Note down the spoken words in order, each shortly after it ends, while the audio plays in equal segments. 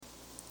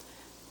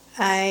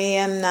I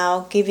am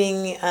now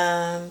giving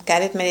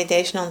guided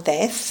meditation on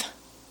death.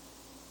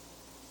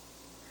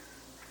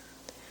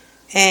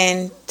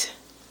 And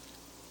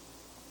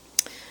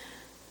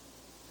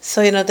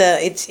so,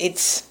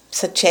 it's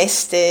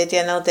suggested,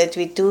 that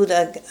we do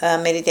the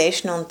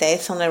meditation on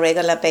death on a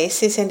regular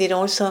basis, and it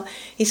also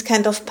is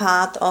kind of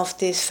part of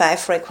these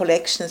 5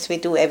 recollections we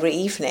do every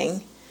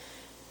evening.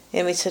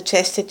 And we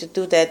suggested to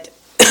do that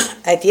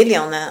ideally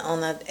on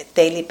a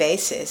daily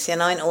basis,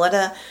 in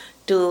order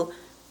to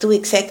do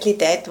exactly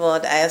that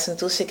what Ayya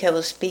Santacitta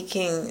was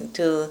speaking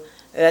to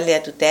earlier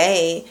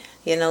today,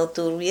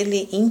 to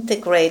really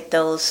integrate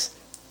those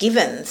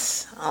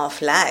givens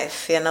of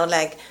life,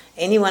 like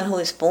anyone who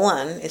is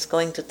born is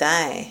going to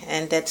die,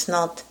 and that's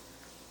not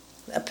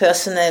a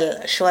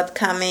personal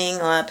shortcoming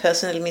or a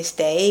personal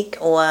mistake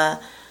or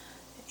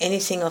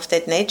anything of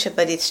that nature,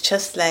 but it's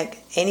just like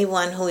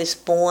anyone who is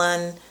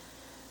born,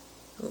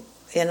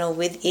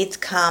 with it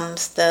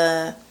comes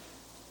the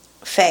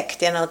fact,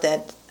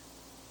 that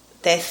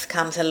death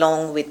comes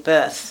along with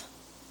birth.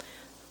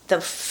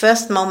 The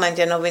first moment,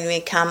 when we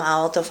come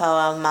out of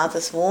our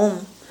mother's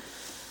womb,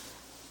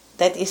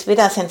 that is with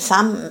us, and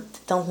some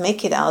don't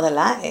make it out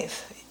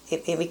alive.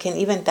 We can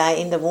even die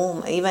in the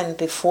womb, even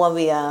before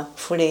we are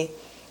fully,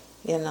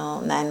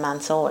 9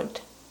 months old.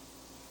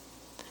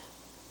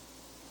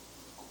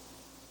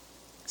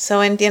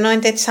 So, and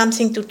that's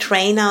something to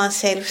train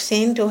ourselves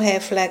in, to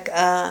have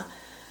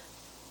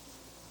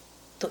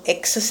to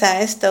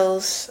exercise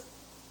those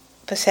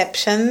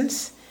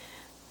perceptions.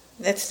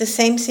 That's the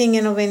same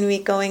thing, when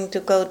we're going to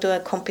go to a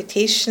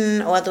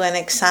competition or to an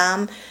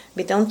exam.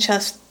 We don't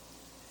just,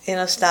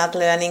 start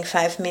learning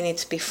 5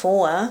 minutes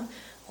before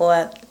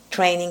or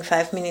training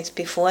 5 minutes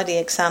before the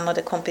exam or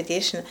the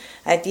competition.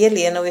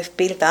 Ideally, we've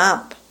built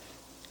up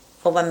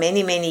over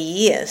many, many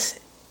years,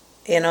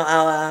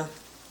 our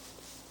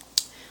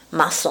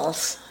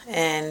muscles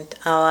and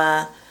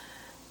our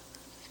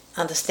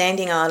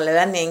understanding, our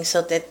learning,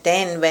 so that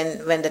then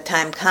when the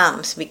time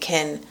comes, we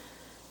can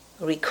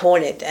recall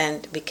it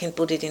and we can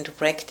put it into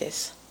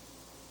practice.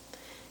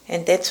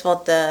 And that's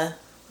what the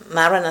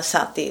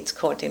Maranasati, it's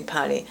called in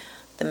Pali,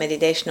 the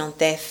meditation on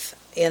death,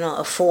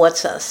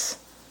 affords us.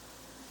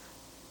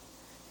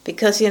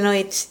 Because, it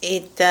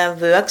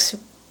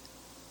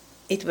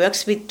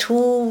works with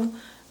 2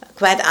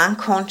 quite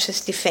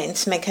unconscious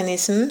defense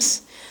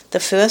mechanisms. The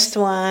first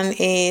one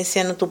is,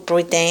 to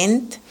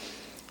pretend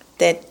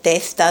that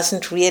death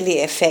doesn't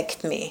really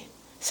affect me.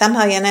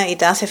 Somehow, it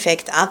does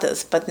affect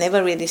others, but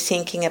never really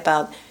thinking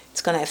about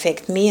it's going to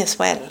affect me as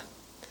well.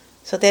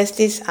 So there's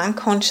this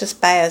unconscious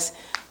bias,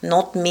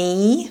 not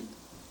me.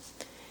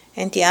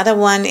 And the other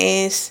one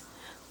is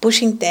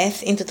pushing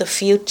death into the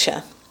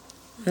future,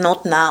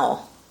 not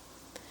now.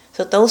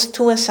 So those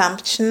 2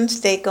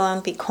 assumptions, they go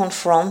and be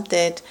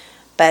confronted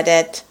by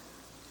that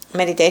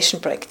meditation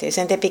practice,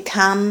 and they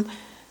become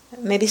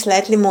maybe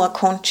slightly more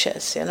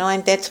conscious,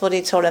 and that's what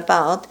it's all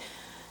about,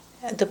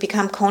 to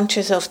become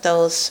conscious of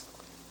those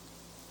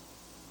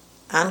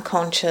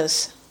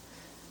unconscious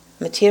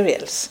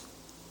materials.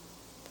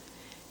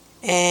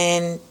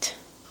 And,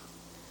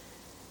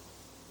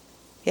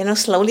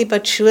 slowly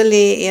but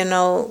surely,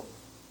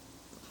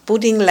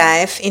 putting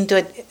life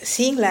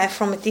seeing life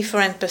from a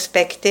different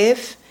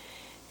perspective,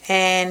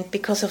 and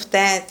because of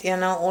that,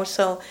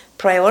 also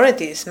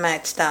priorities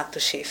might start to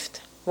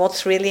shift.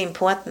 What's really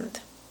important?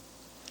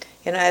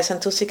 As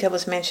Santacitta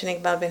was mentioning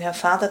about when her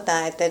father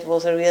died, that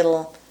was a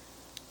real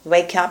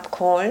wake-up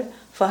call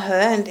for her.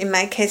 And in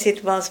my case,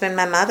 it was when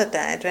my mother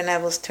died, when I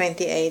was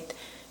 28.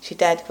 She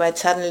died quite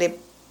suddenly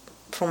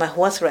from a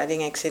horse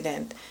riding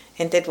accident.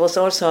 And that was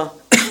also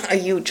a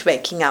huge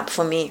waking up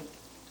for me.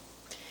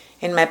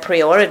 And my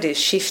priorities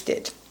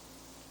shifted.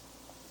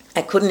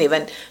 I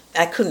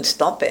couldn't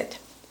stop it.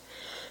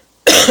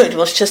 It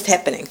was just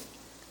happening.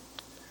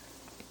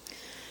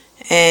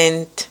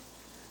 And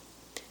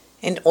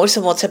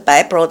also what's a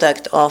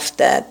byproduct of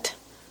that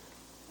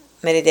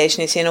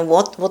meditation is,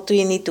 what do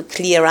you need to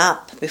clear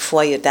up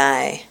before you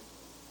die?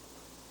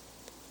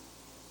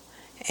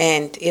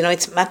 And,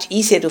 it's much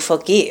easier to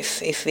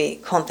forgive if we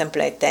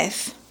contemplate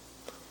death,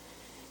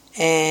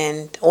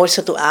 and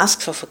also to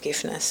ask for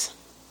forgiveness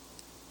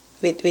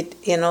with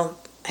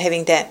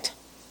having that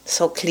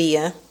so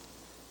clear.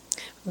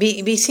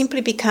 We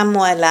simply become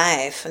more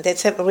alive, and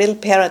that's a real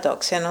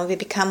paradox, we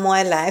become more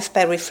alive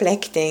by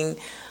reflecting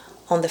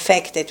on the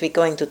fact that we're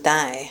going to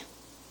die.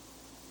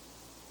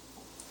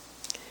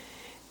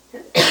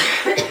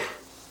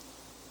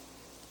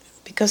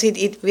 Because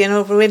it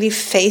really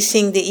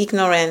facing the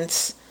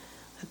ignorance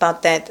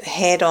about that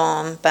head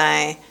on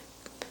by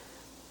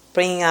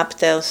bringing up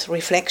those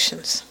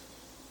reflections.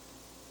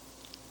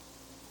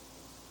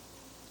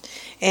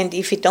 And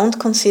if you don't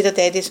consider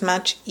that, it's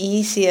much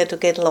easier to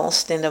get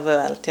lost in the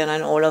world,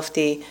 in all of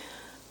the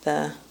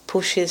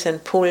pushes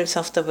and pulls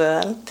of the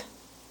world.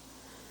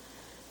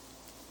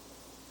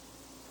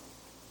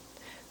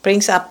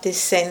 Brings up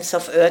this sense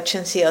of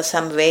urgency or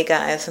samvega,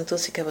 as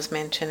Santacitta was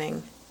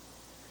mentioning.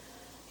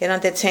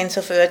 That sense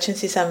of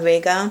urgency,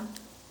 samvega,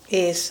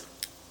 is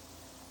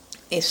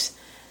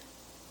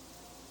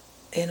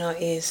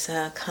is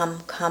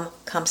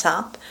comes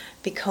up,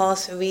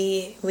 because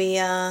we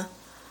are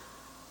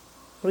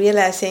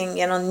realizing,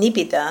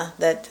 nibbida,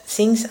 that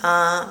things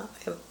are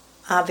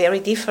very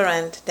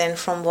different than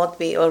from what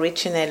we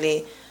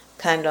originally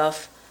kind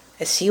of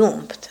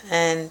assumed,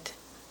 and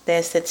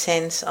there's that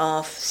sense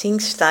of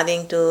things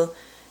starting to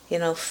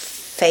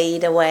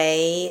fade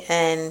away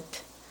and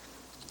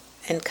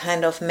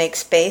kind of make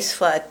space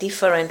for a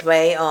different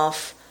way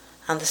of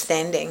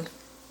understanding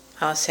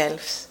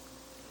ourselves.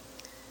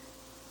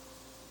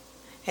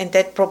 And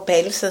that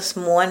propels us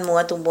more and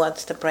more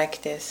towards the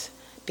practice,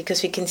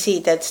 because we can see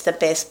that's the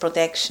best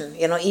protection.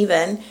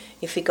 Even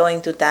if we're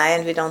going to die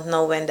and we don't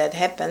know when that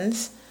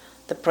happens,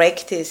 the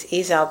practice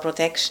is our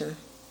protection.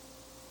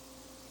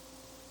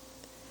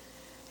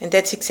 And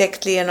that's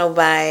exactly,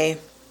 why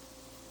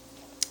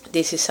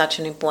this is such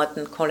an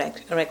important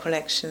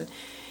recollection.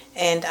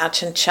 And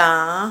Ajahn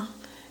Chah,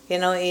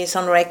 is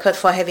on record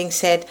for having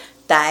said,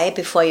 die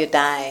before you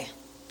die.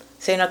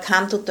 So,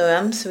 come to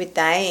terms with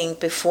dying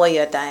before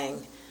you're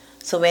dying.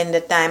 So when the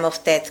time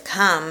of death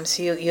comes,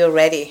 you're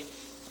ready.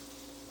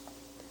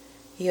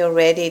 You're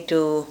ready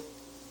to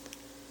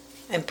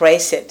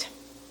embrace it.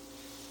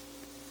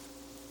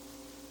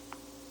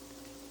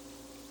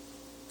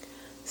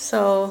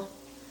 So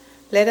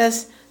let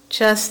us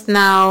just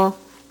now,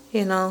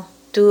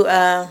 do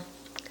a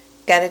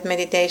guided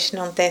meditation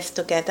on death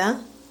together.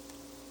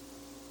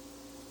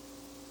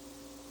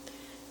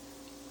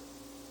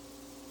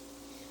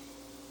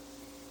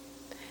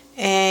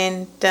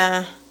 And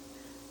the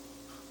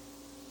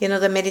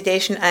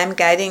meditation I'm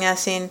guiding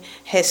us in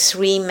has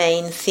 3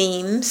 main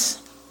themes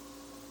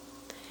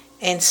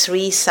and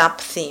 3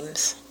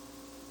 sub-themes.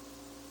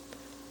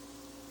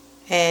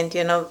 And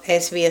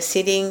as we are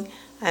sitting,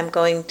 I'm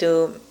going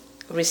to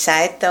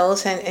recite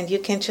those, and you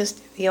can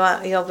just,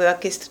 your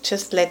work is to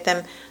just let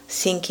them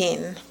sink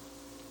in.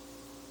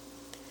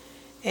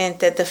 And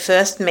that the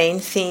first main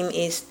theme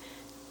is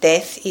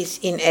death is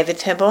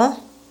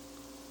inevitable.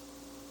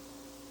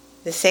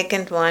 The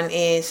second one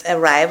is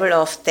arrival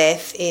of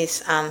death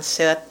is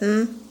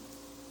uncertain.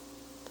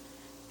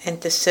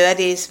 And the third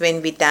is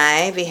when we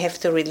die, we have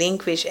to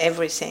relinquish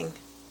everything.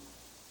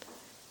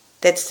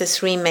 That's the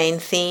 3 main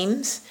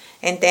themes.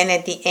 And then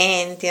at the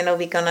end,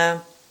 we're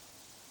gonna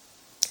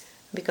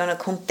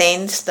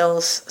condense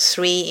those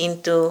 3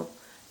 into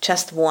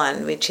just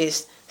one, which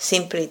is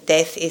simply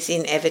death is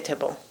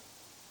inevitable.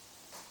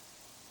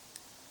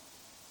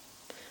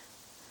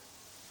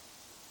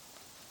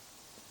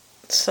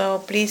 So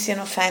please,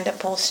 find a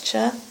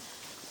posture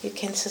you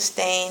can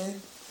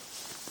sustain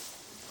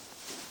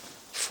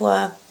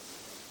for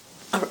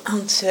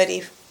around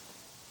 30-40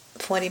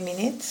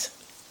 minutes.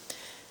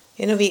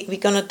 We're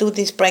going to do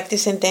this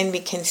practice, and then we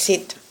can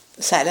sit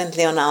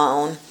silently on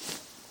our own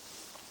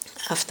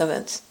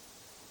afterwards.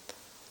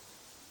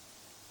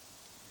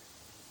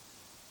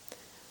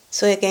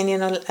 So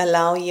again,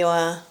 allow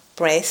your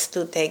breath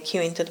to take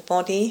you into the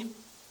body.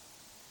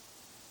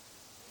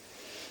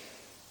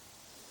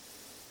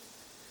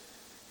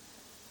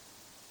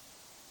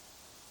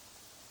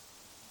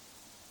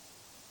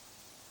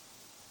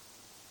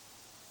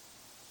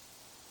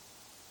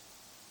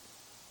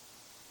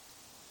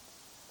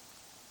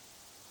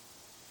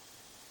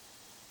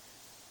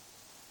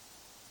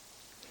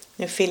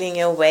 You're feeling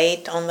your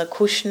weight on the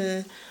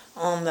cushion,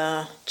 on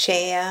the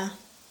chair.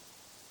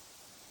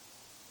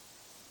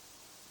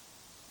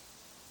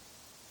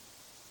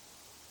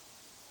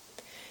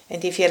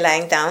 And if you're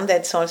lying down,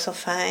 that's also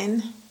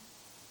fine.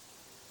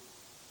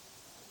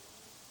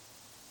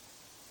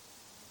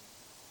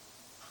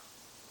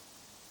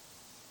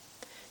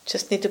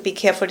 Just need to be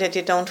careful that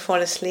you don't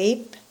fall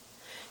asleep.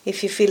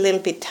 If you feel a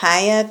little bit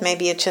tired,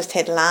 maybe you just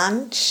had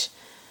lunch,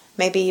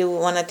 maybe you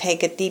want to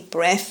take a deep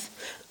breath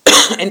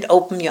and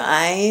open your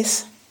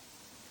eyes.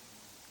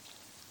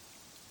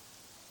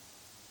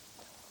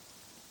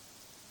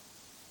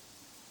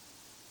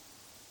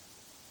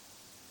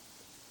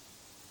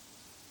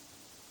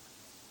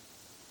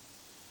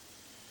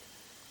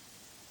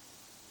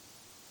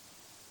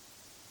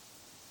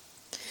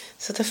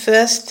 So the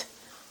first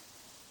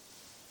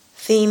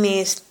theme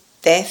is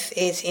death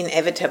is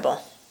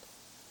inevitable.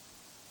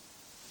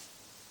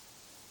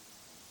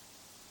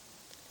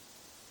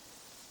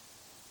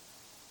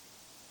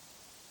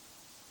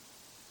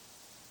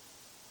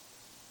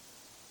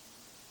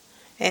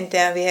 And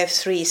there we have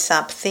 3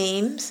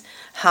 sub-themes.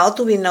 How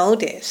do we know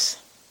this?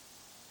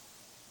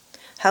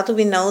 How do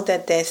we know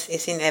that death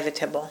is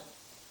inevitable?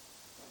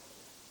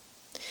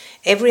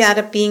 Every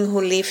other being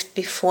who lived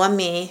before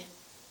me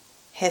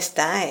has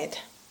died.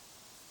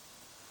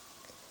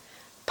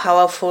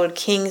 Powerful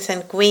kings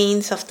and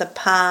queens of the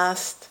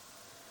past,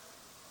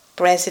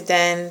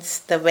 presidents,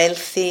 the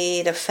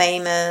wealthy, the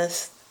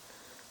famous,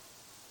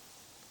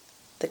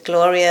 the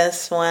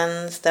glorious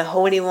ones, the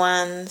holy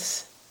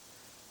ones,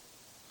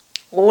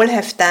 all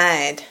have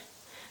died.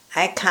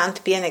 I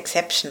can't be an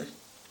exception.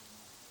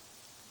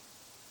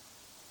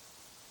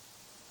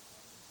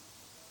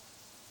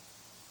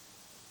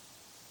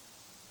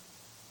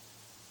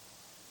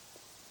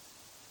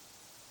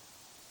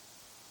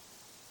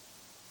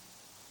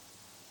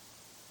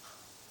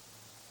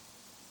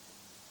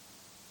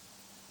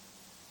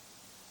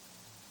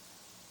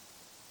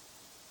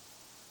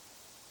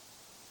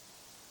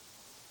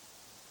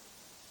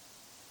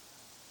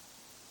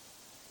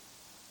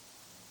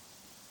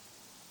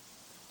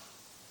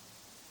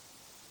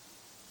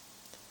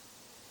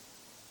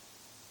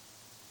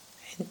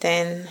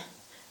 Then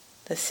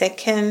the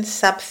second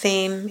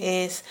sub-theme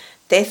is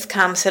death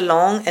comes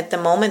along at the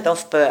moment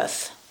of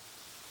birth.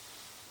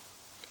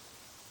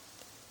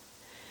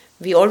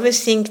 We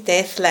always think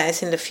death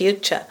lies in the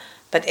future,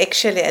 but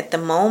actually at the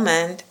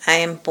moment I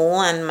am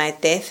born, my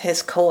death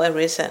has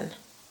co-arisen.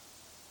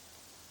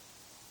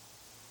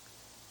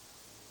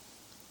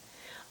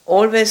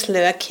 Always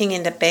lurking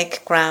in the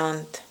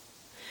background.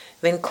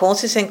 When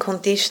causes and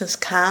conditions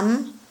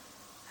come,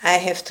 I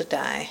have to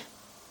die.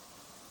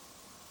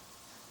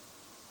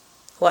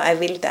 Or I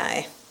will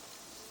die.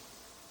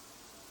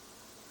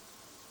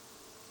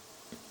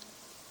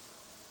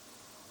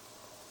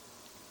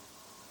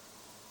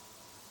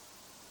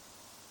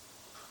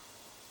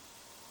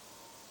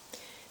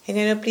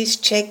 And please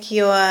check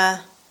your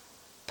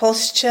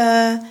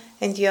posture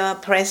and your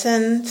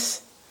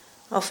presence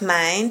of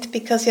mind,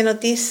 because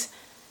this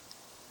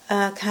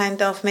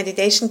kind of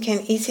meditation we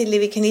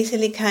can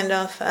easily kind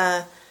of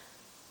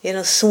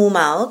zoom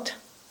out.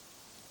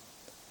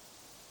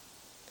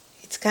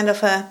 It's kind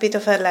of a bit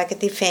of like a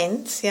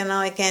defense,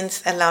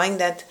 against allowing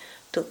that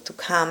to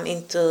come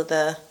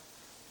into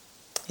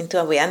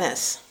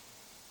awareness.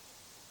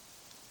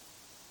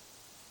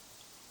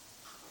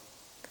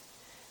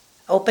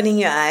 Opening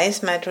your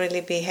eyes might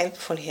really be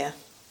helpful here.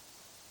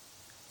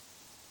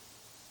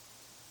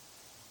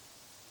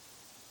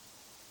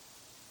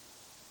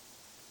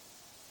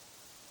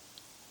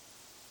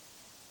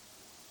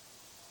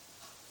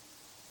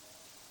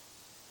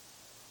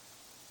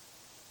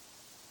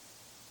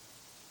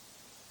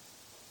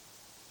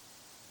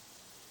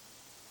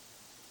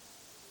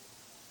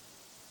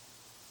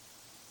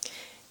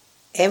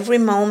 Every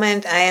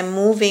moment I am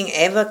moving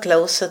ever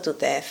closer to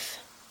death.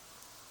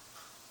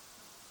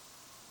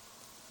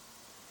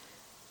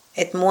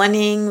 At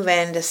morning,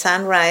 when the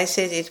sun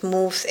rises, it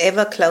moves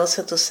ever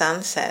closer to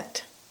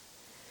sunset.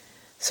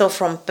 So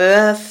from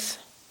birth,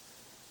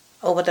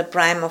 over the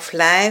prime of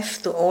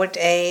life to old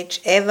age,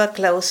 ever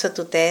closer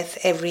to death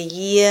every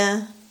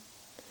year,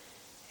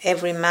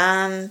 every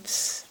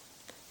month,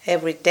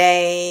 every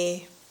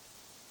day,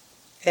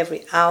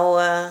 every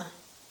hour,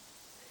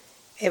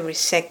 every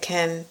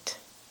second,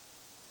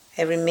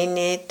 every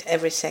minute,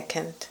 every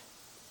second.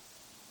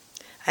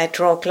 I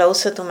draw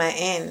closer to my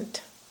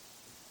end.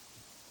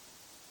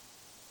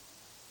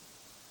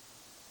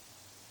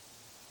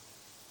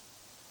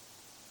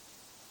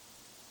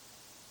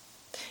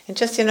 And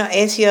just,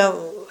 as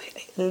you're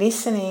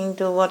listening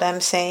to what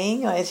I'm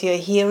saying, or as you're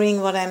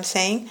hearing what I'm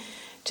saying,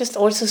 just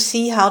also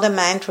see how the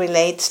mind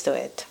relates to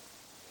it.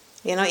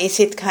 Is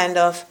it kind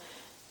of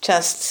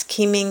just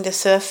skimming the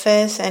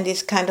surface and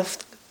is kind of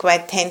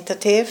quite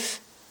tentative?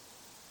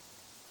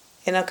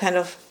 Kind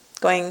of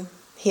going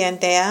here and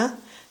there.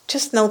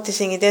 Just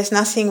noticing it. There's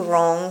nothing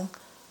wrong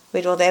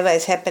with whatever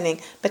is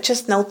happening, but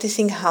just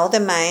noticing how the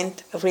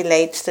mind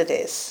relates to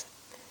this.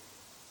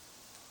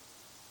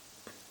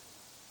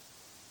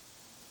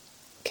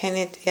 Can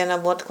it,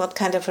 what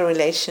kind of a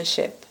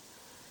relationship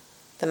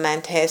the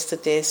mind has to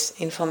this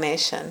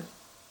information?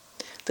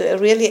 To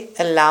really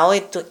allow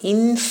it to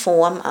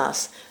inform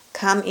us,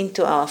 come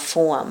into our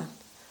form,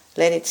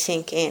 let it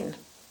sink in.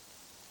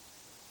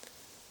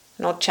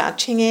 Not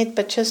judging it,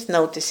 but just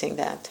noticing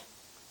that.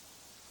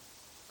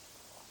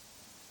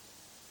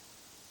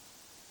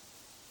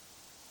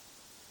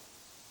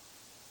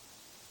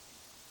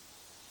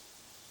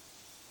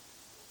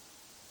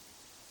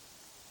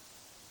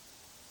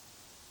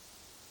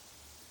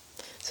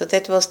 So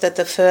that was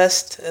the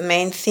first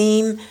main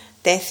theme.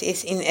 Death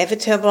is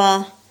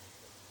inevitable.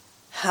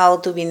 How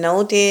do we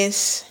know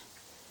this?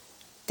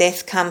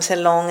 Death comes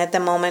along at the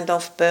moment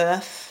of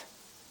birth.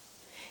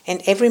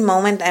 And every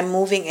moment I'm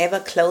moving ever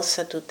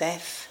closer to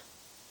death.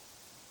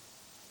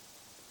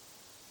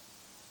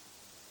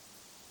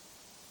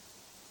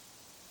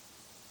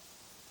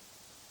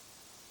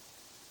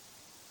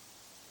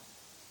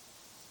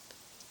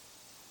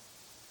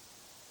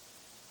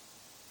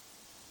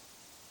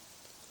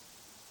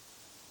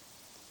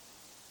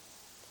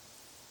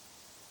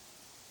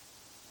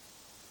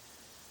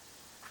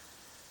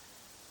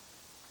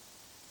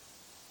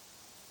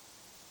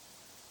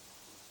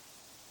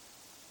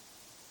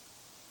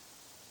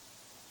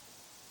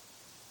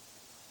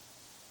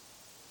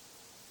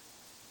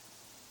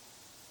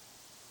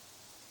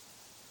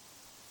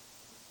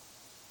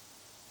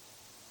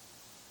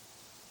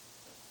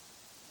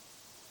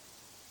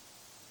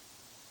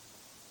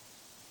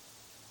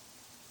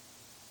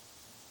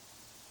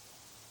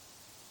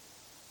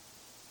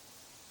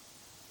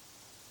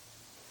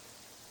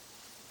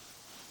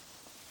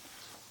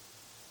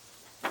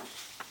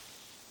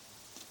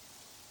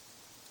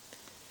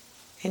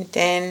 And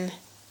then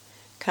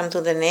come to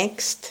the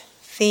next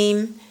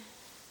theme.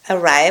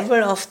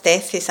 Arrival of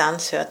death is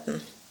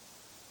uncertain.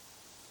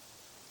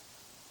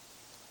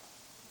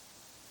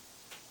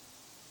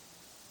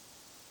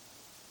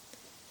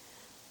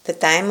 The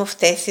time of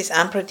death is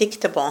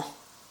unpredictable.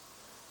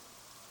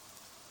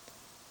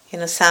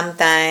 Some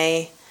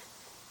die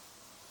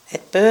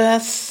at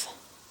birth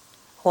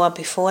or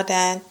before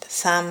that,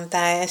 some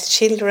die as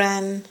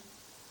children,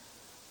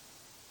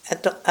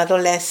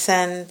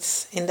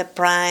 adolescents, in the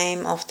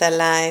prime of their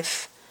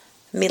life,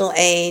 middle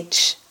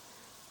age,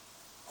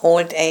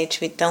 old age,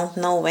 we don't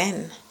know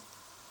when.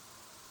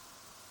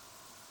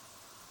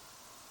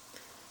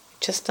 We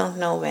just don't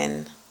know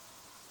when.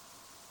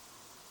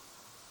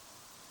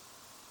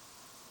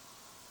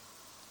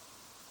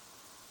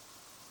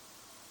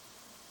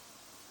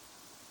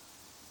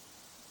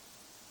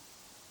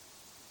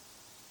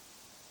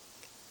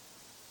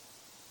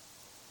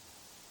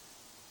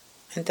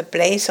 And the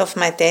place of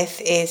my death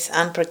is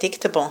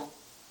unpredictable.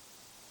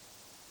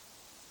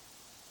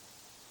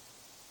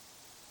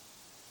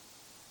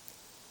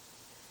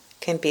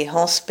 Can be a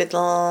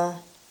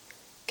hospital,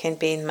 can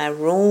be in my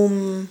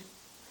room,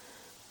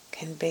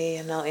 can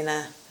be,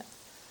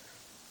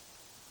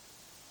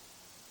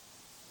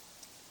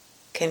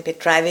 can be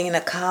driving in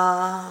a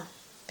car,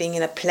 being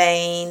in a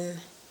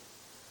plane,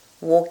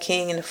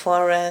 walking in the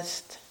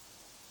forest,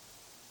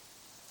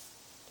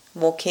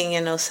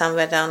 walking,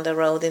 somewhere down the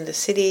road in the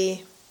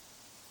city.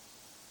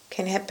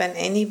 Can happen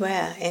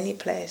anywhere, any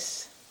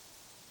place.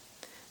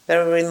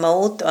 Very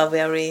remote or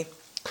very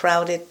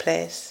crowded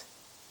place.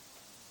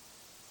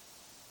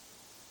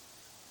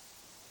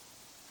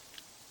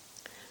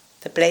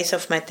 The place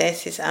of my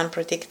death is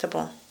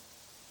unpredictable.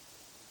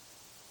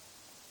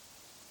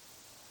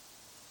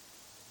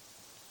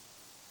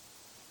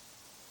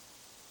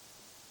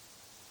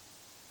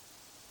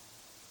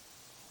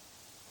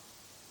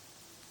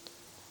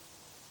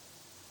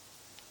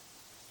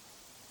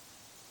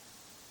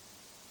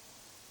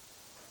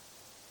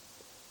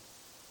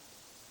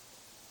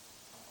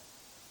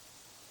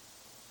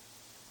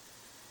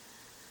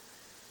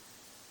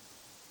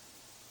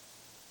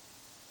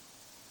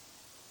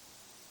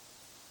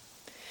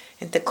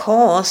 And the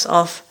cause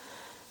of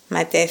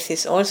my death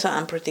is also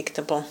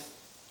unpredictable.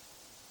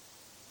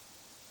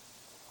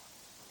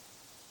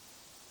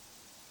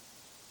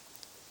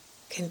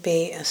 Can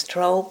be a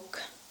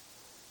stroke,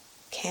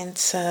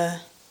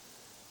 cancer,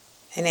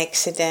 an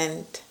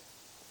accident,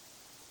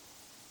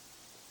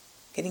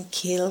 getting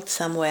killed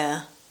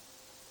somewhere,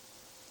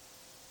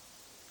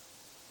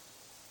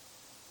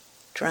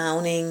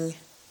 drowning,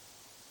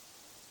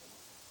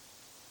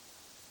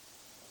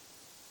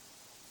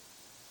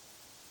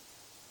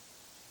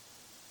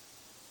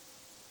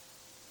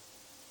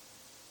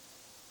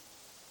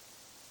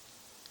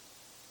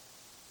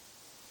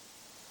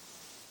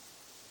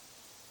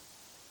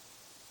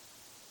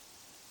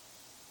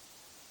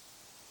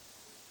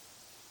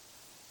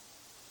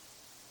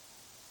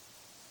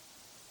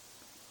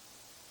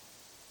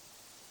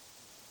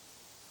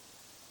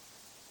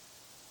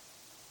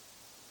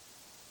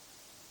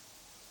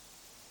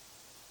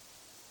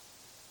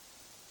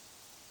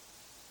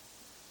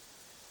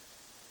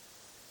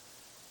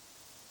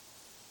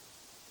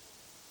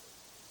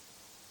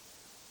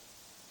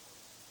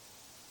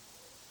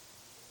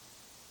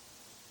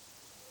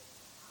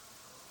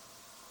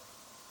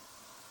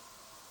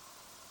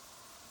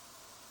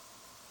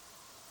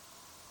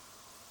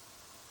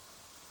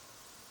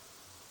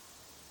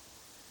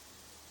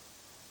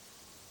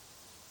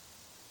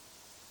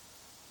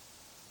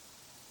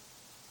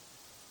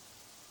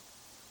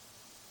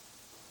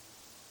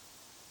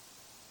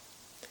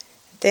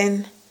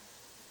 then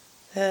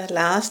the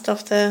last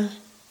of the,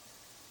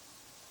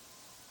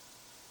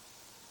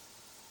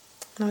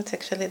 no, it's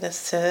actually the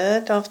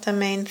third of the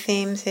main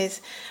themes is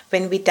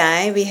when we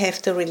die, we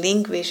have to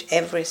relinquish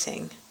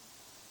everything.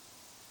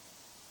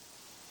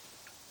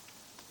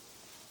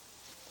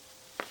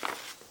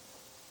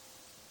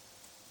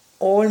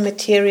 All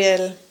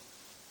material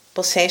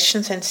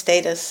possessions and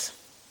status.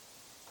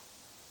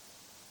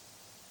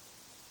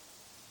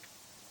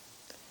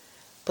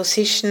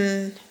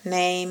 Position,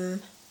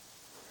 name,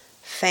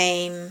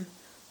 fame,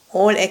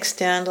 all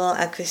external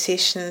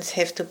acquisitions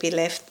have to be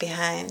left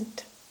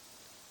behind.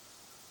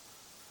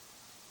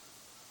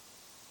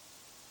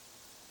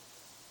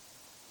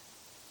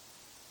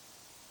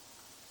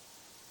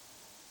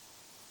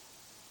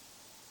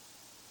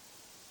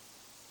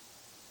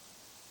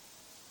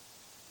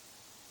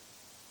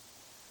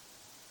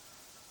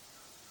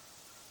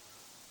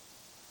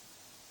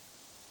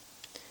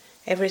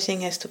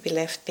 Everything has to be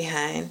left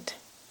behind.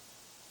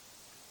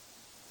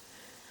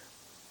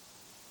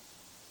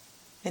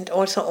 And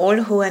also all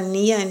who are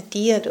near and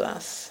dear to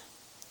us.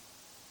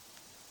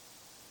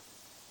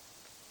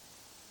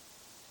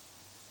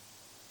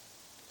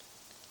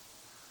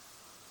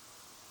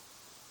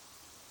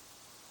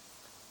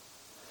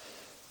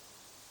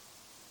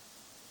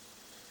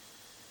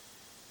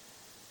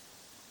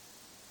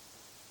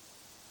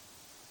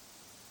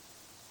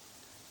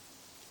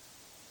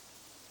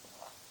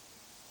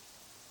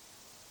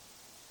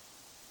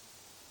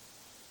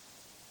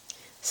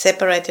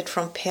 Separated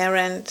from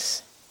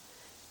parents,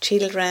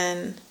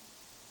 children,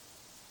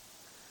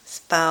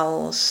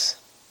 spouse,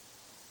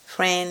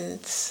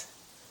 friends,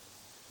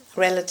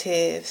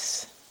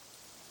 relatives,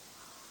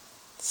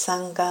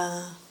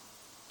 sangha,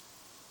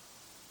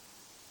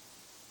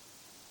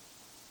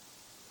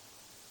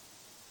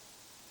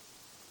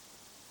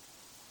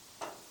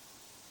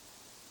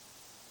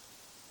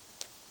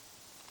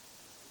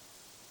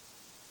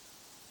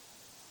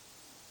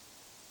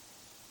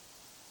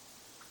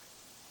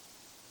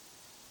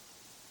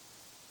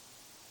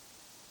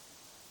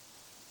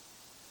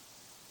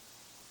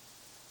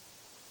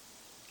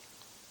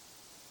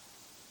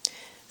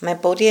 My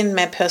body and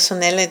my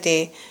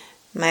personality,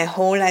 my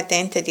whole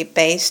identity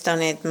based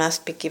on it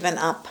must be given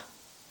up.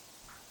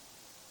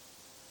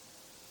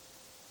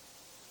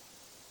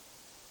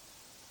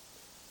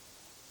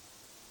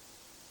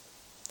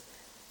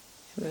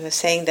 We were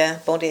saying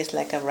the body is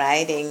like a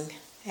riding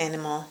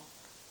animal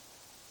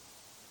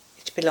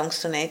which belongs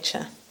to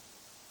nature.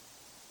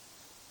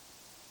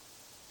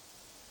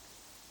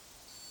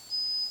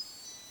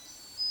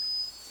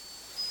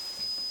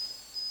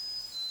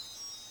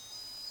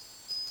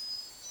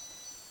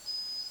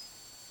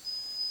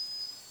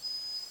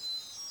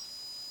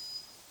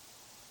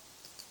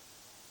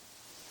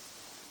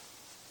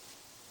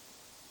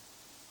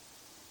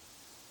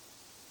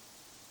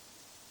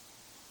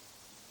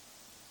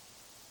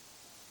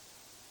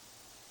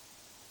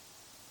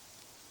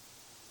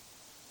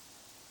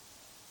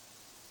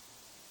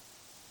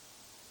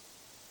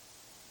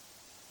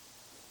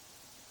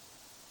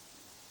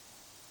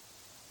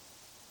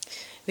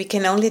 We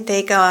can only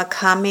take our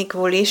karmic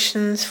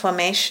volitions,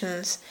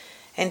 formations,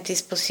 and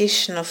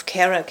disposition of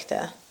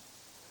character,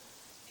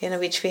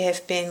 which we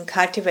have been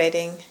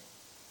cultivating.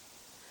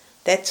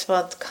 That's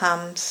what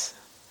comes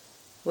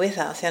with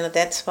us.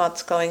 That's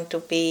what's going to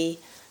be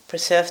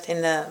preserved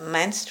in the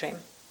mind stream,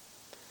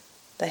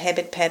 the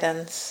habit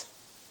patterns.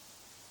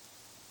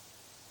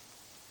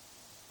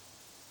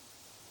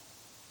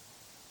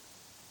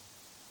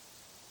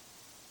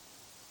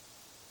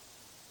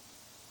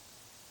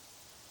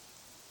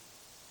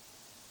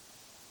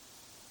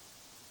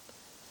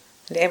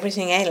 And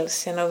everything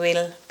else,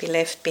 will be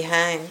left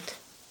behind.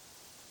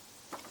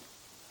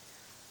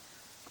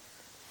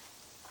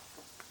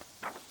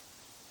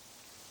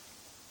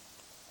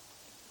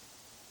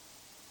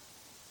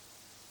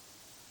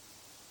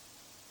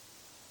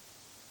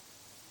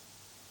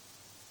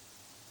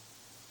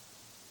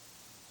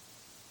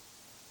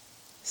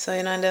 So,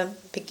 in the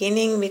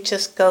beginning we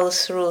just go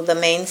through the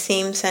main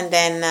themes and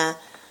then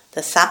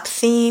the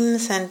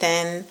sub-themes, and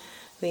then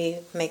we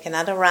make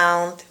another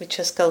round. We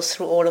just go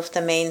through all of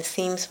the main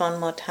themes one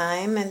more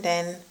time, and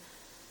then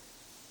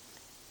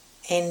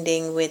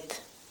ending with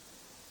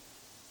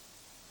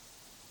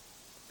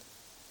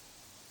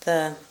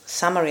the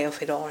summary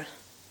of it all.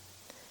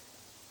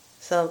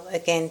 So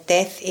again,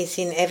 death is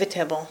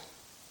inevitable.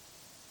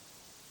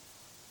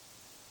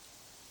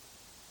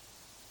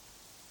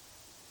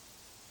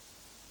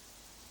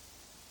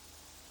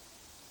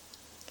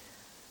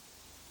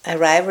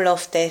 Arrival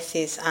of death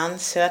is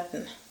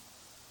uncertain.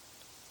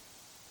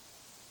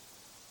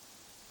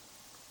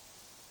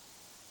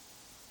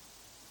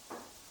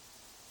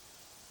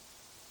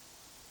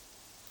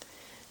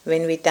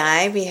 When we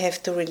die, we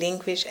have to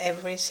relinquish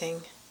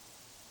everything.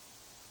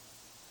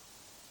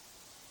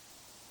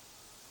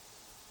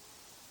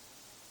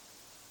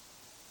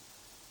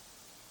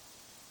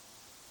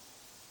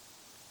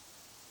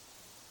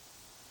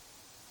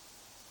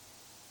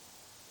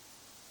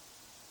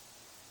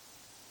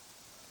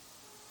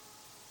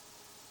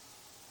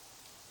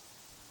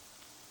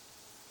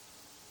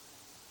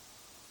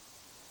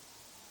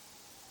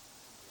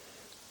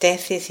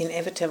 Death is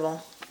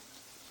inevitable.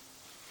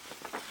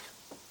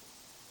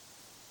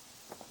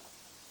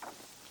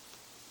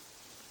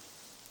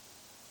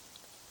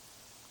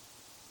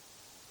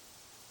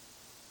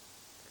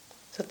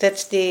 So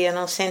that's the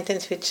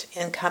sentence which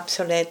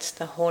encapsulates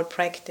the whole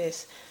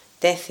practice.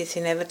 Death is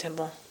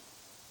inevitable.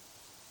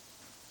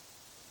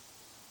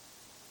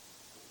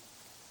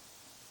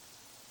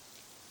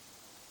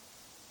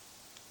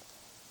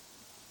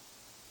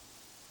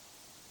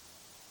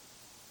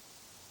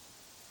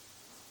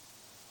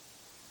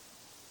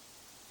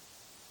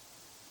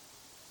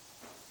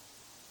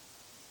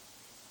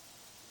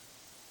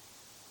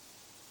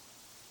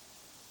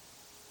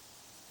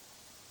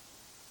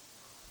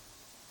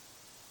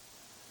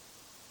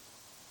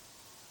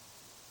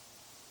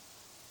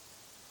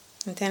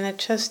 And then I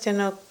just,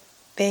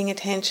 paying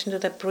attention to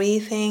the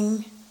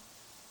breathing,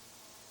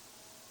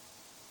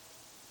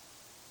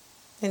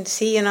 and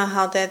see,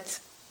 how that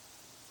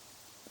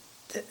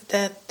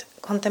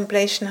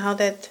contemplation, how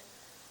that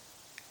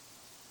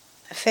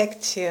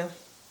affects you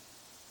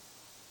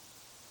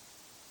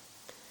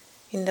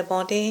in the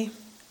body.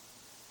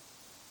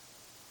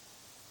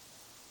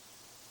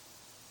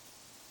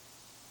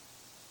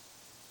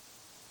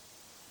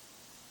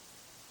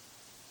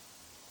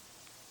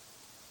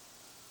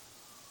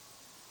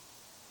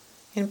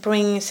 And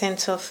bringing a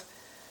sense of,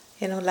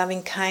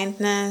 loving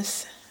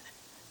kindness,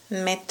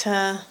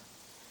 metta,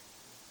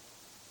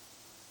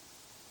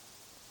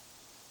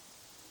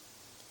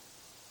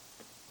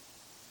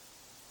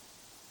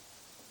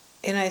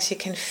 as you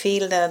can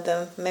feel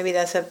that maybe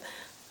there's a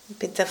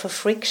bit of a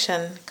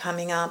friction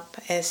coming up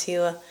as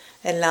you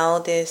allow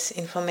this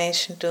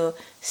information to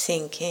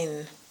sink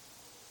in.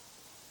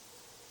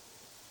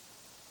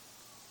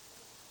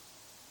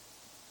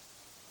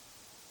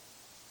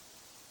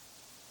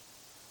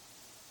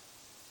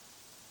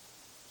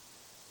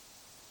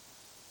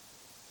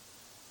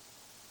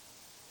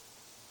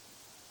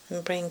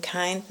 And bring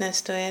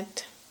kindness to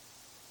it.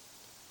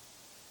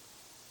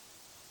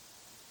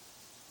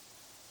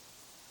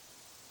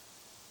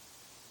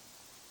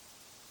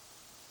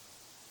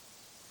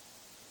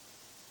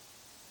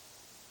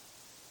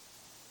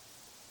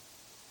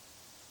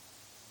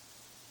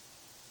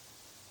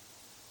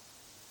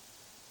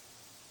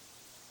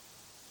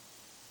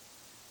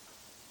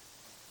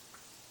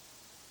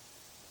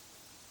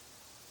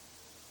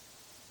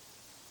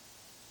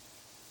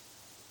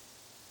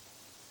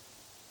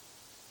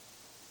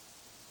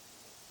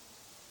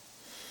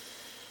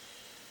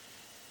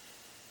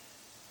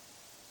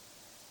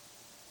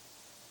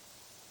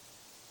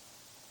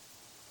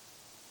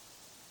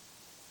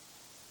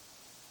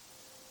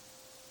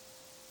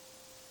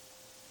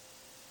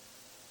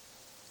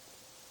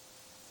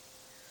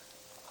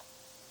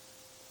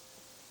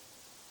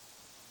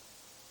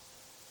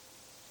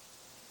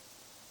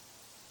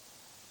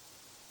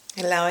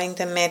 allowing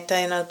the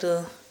metta,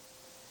 to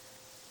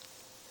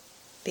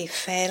be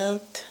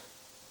felt,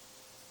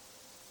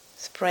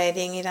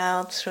 spreading it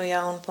out through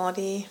your own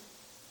body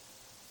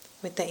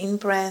with the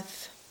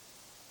in-breath.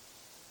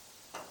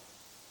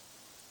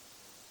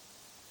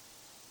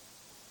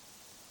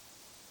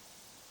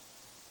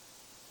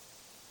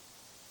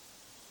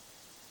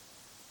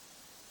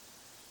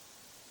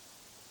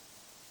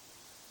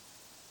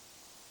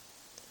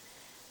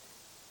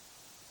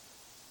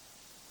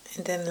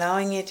 And then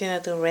allowing it,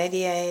 to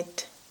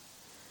radiate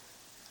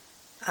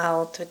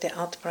out with the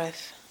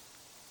out-breath.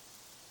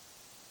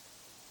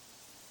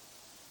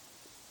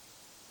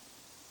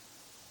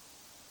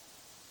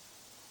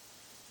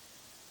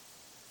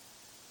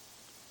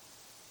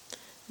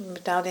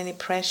 Without any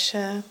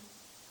pressure.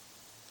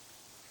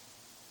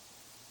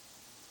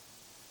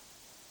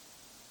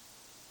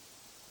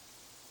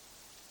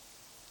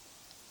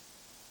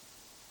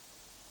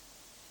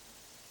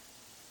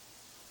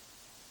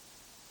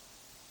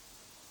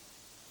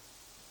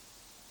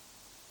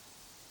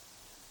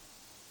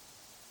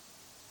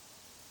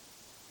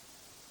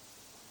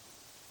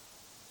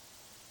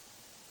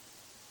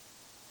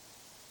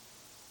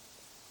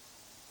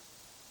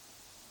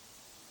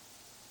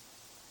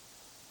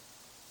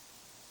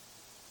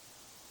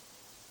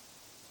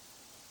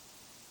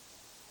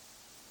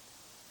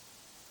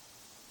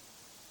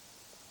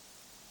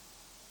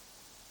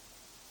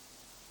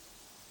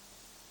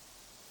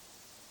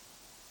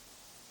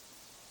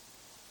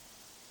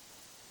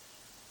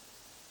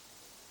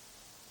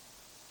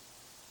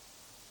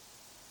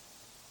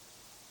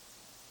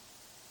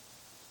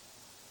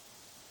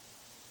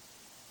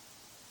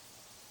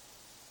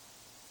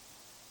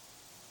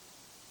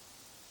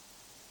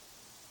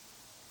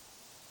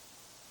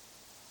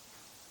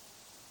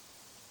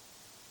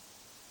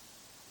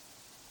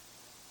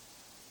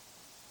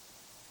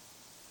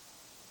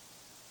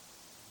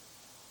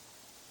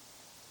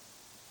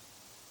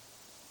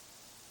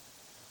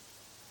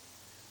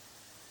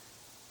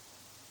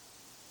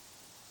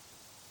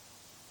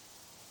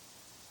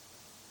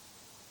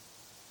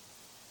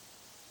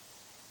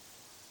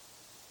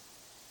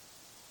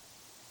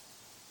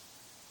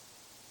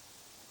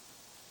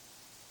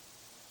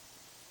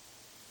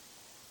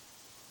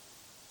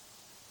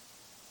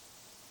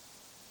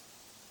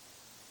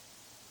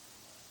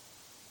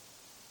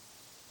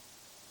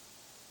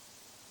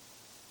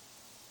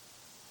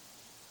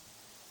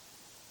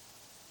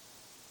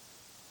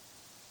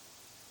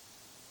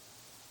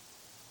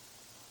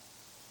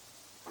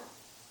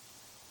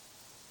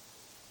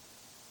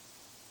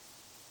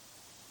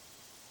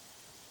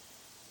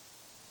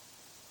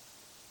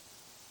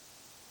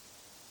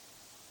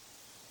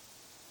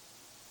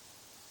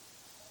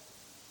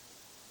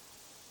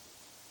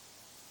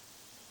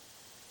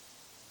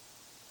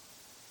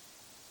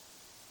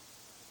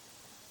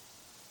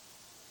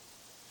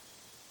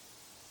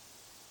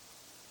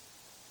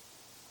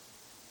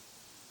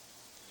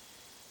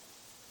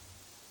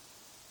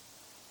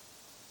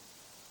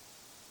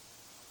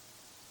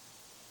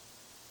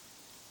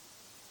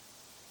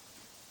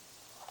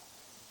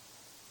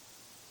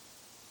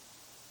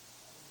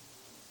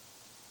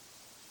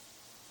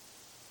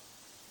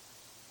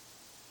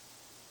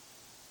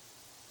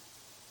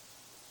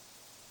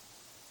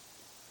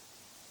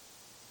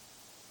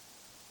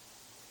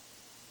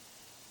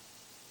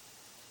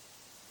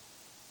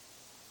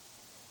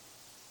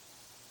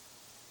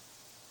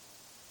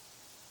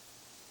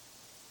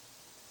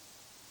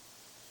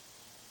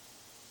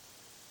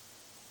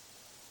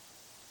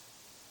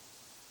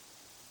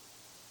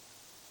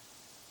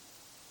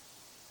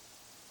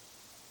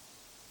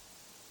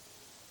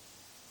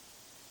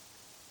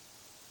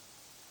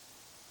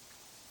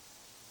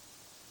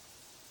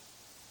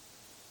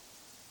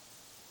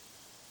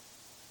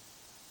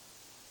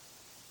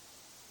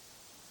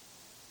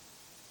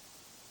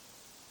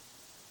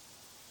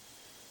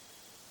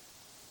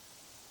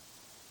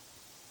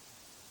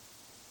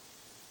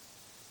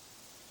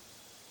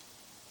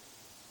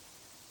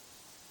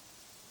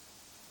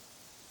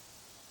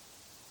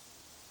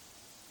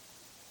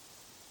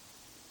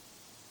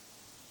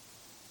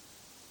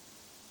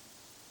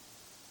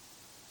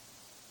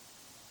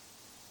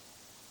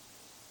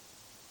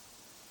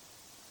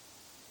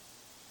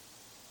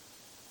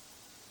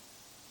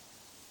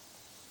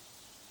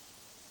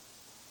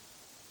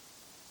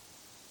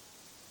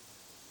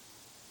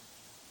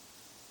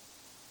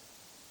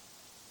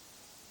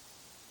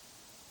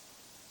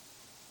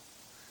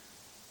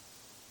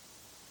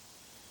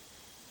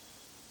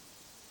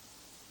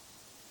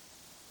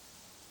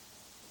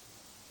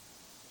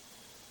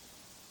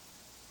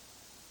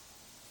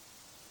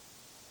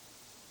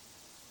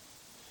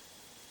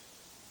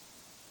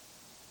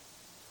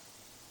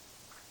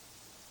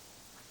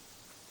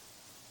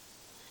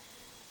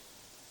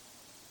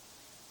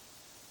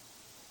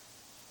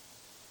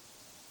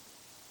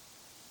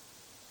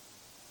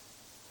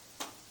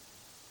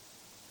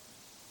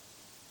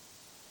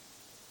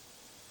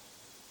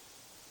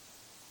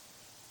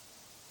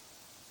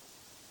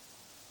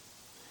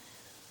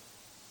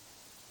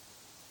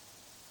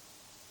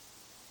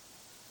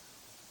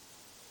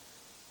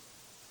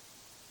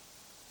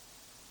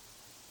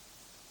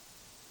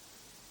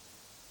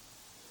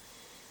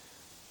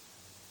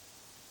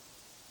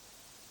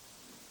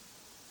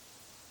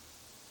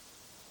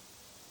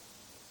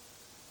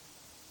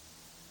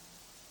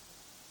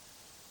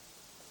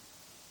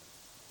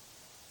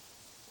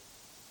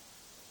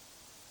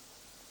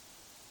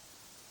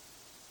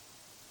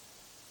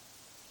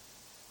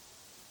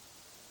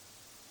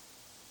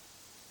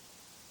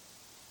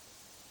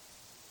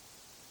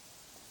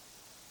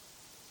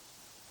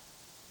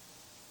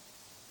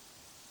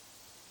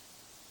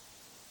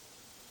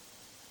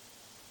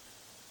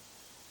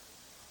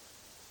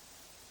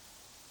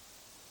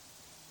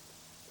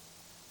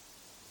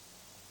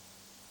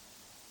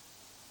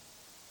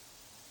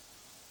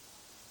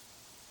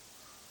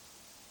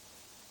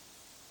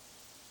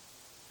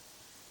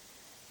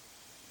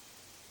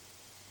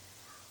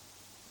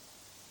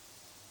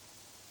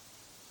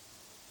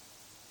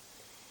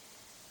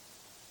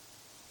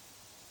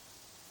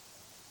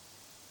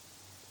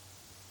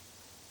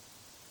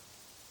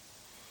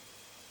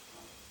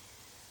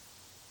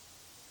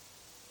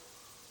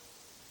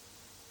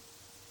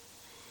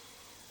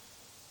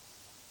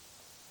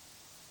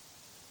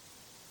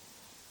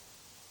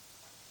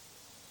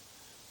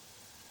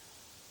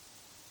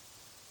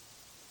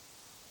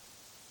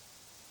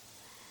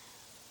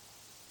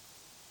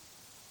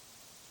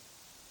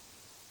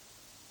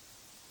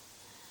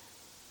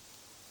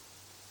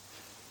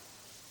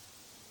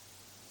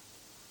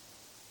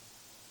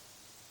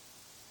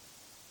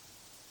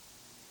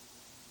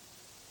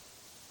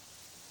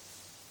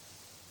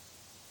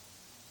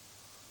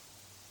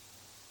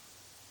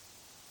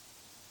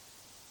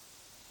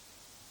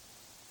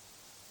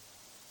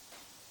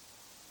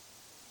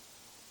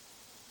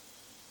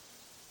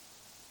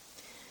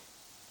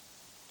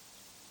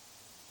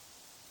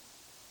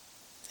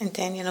 And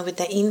then, with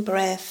the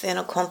in-breath,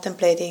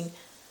 contemplating,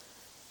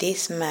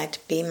 this might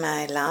be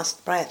my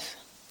last breath.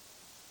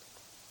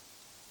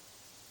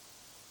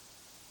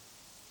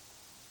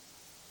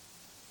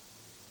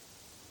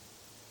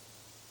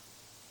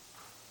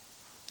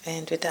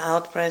 And with the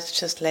out-breath,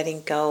 just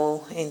letting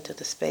go into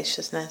the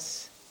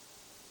spaciousness.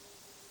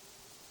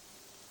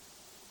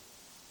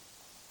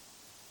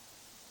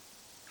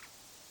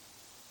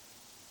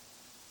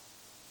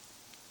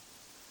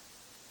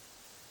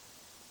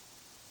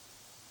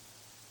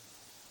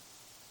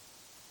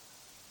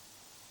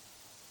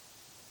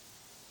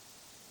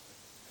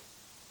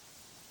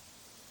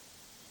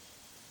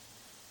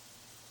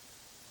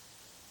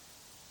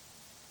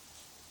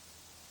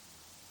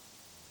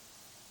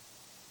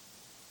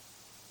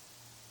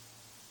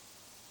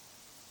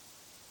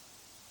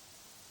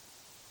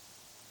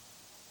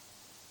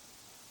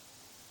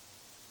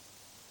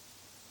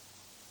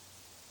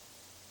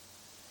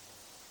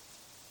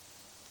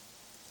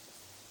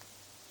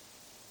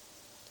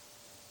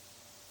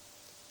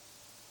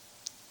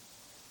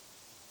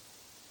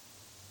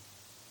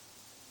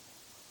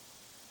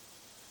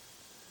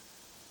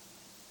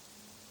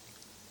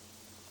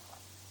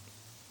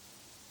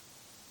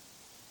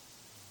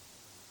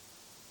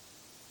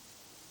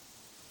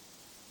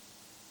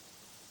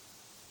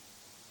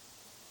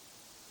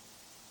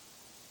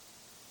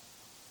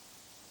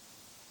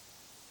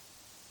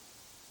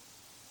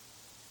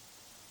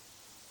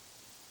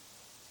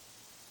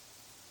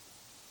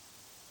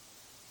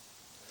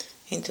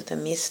 Into the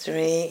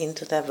mystery,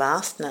 into the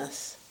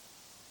vastness.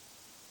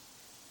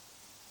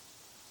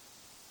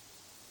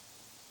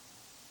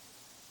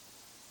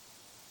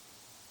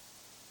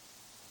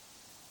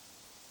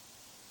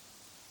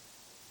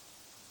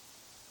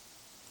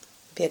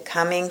 We are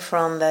coming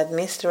from that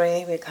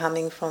mystery, we're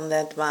coming from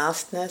that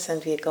vastness,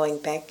 and we're going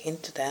back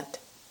into that.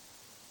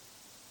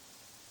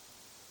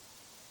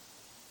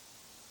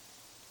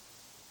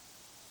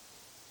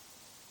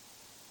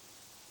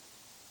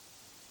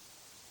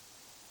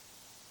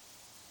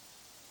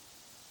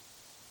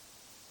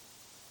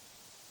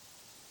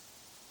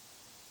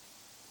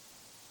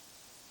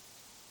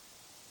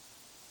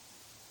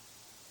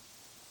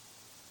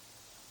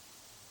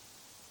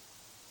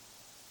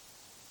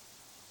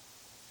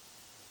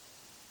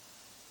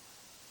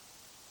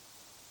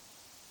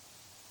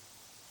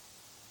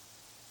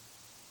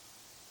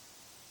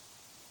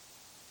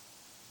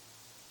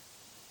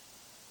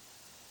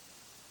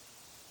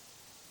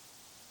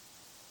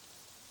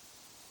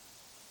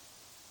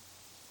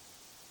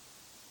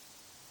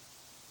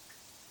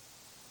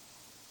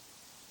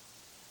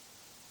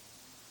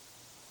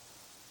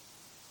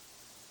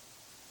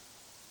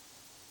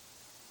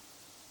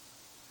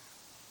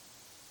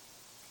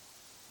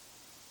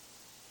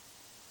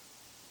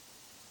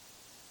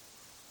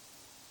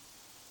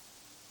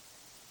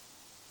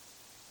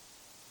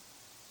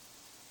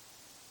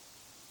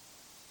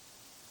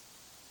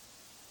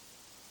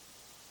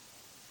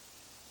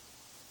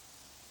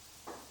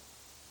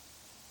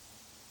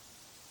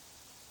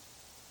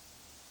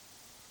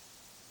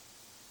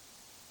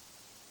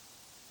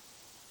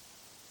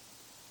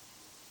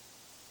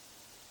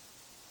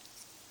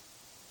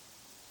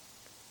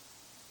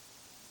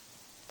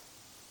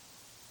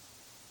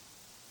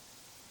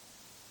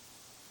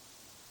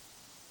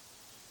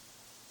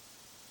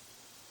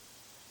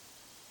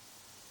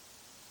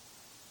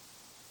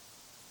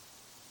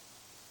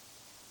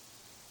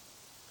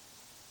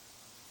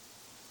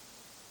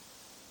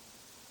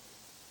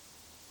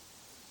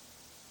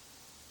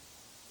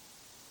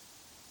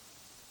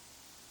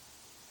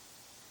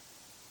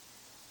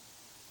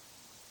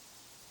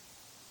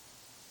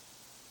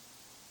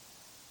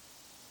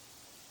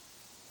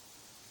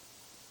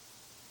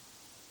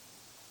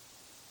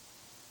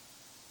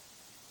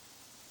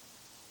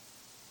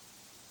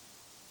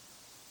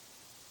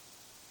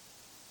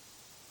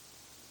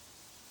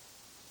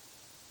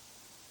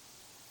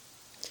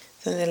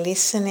 So the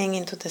listening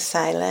into the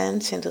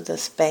silence, into the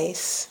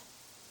space,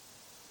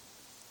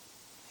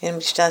 and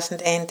which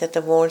doesn't end at the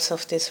walls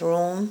of this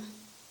room.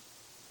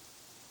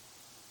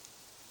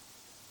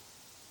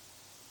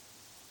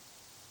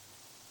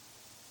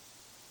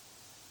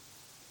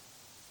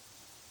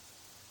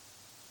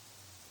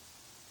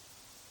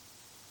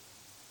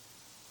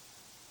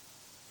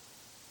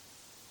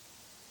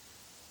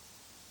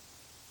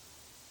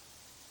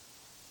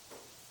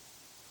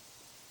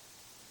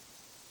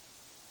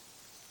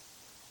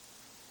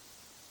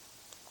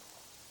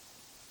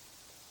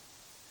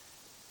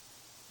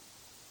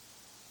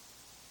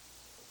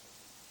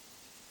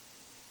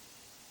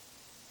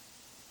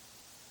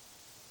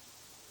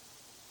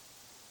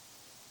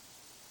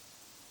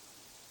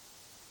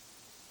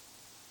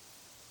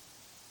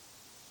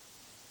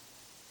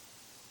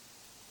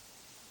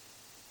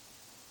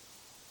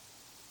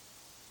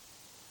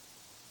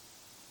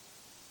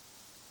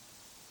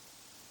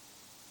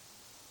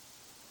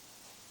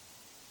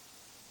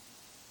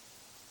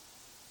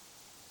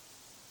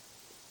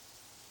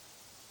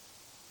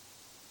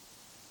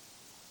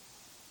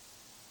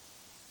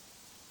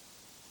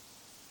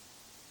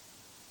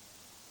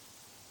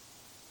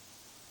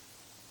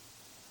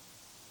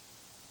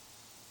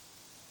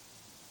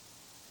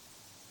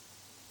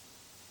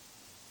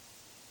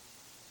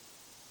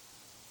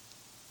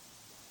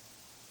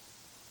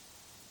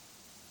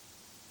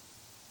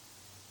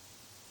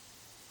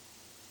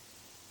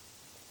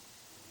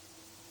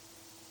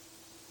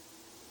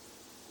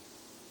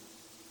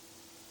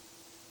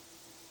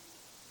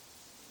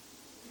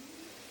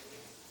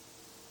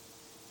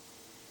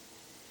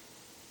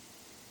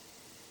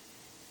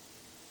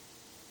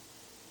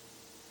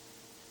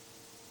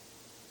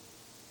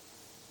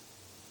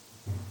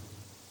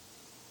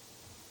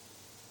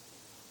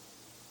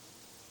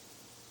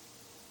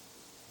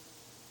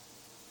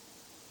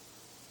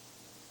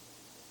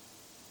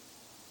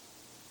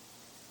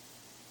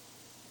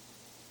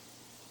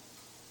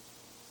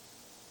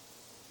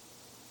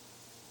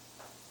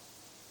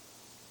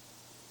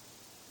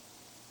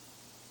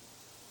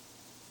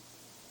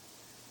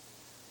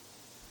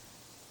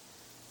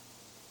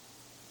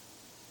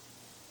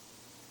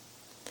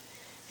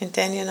 And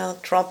then,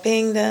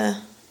 dropping the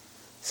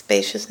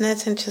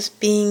spaciousness and just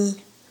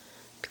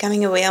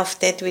becoming aware of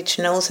that which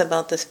knows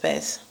about the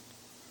space.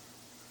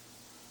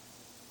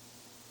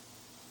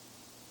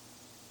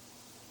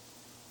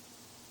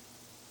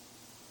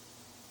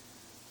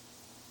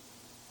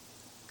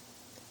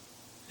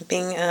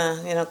 Being,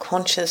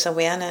 conscious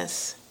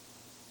awareness.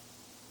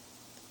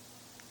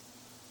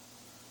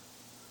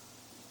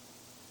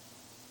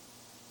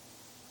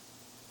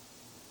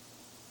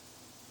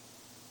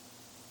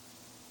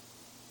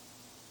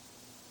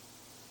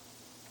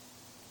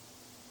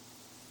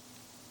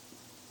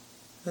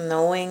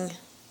 Knowing.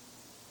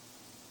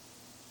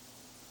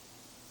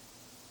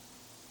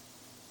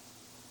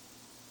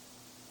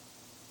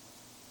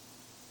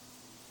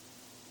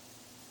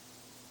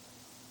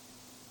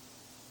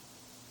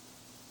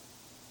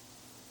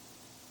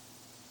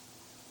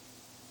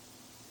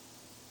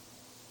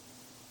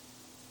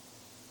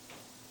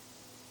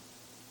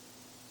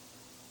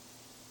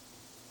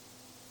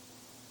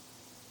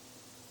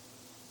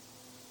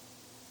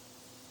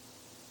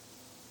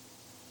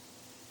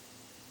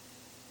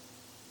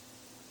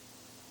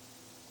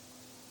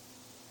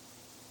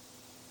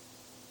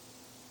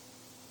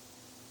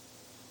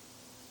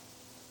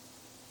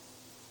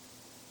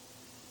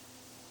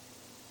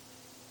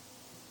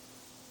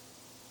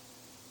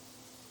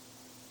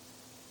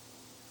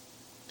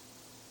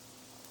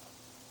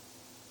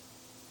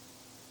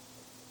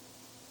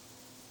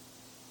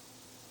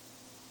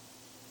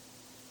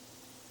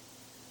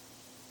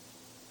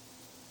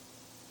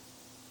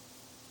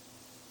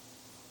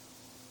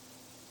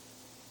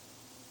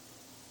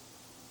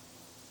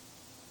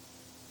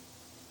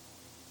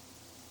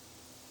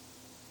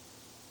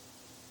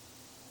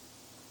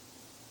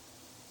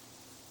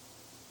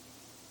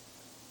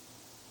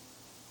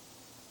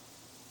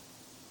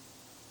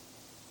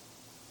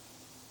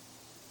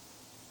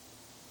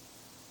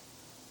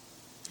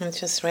 And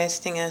just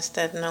resting as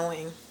that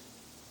knowing.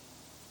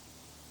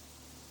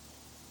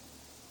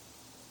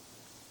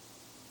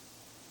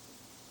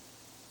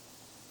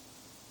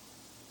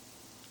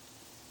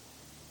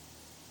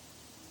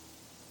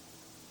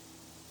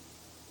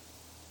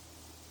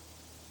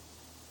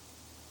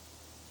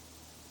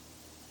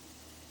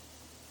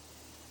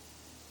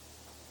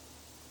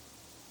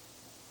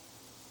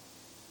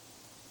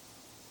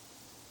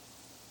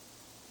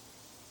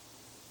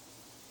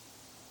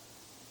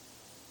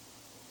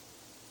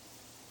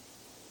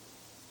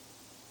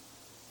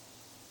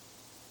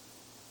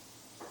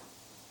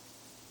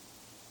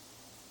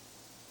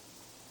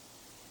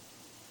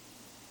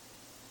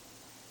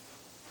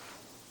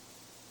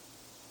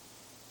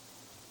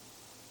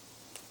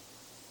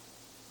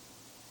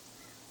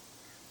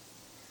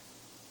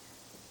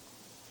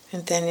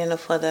 And then,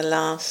 for the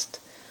last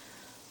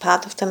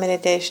part of the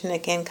meditation,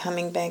 again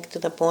coming back to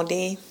the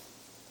body,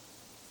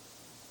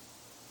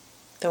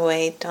 the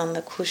weight on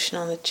the cushion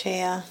on the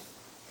chair.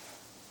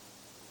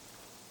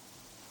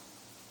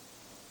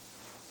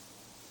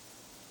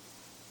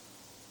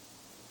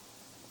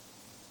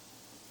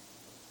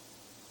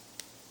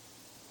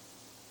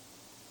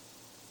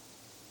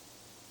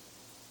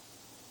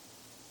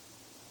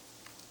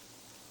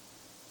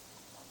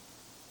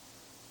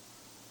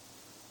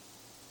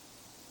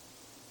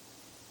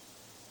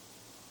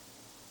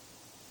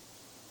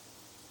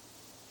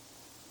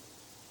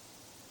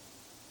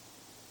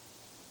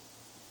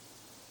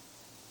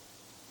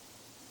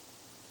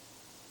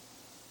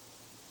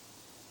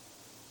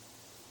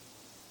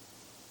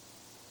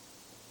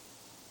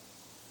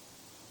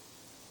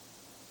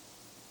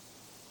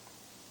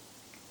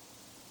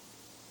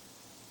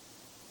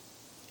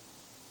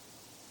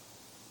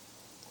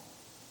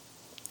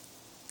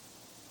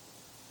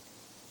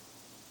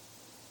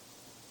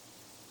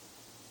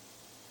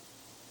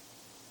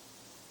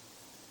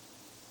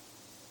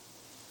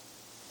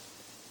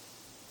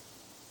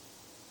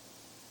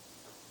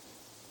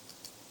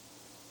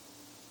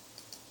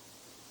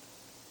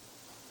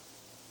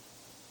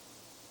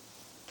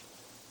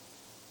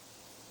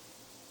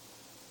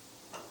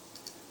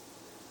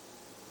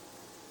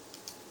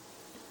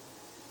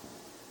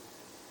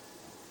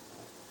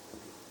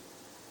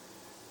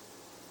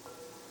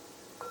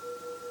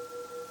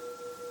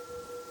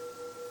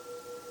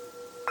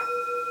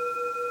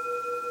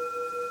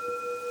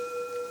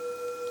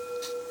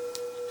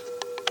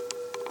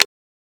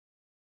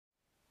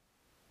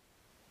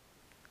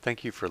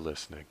 Thank you for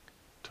listening.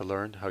 To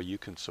learn how you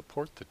can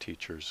support the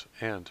teachers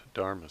and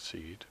Dharma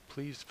Seed,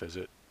 please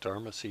visit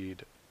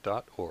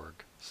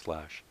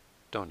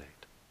dharmaseed.org/donate.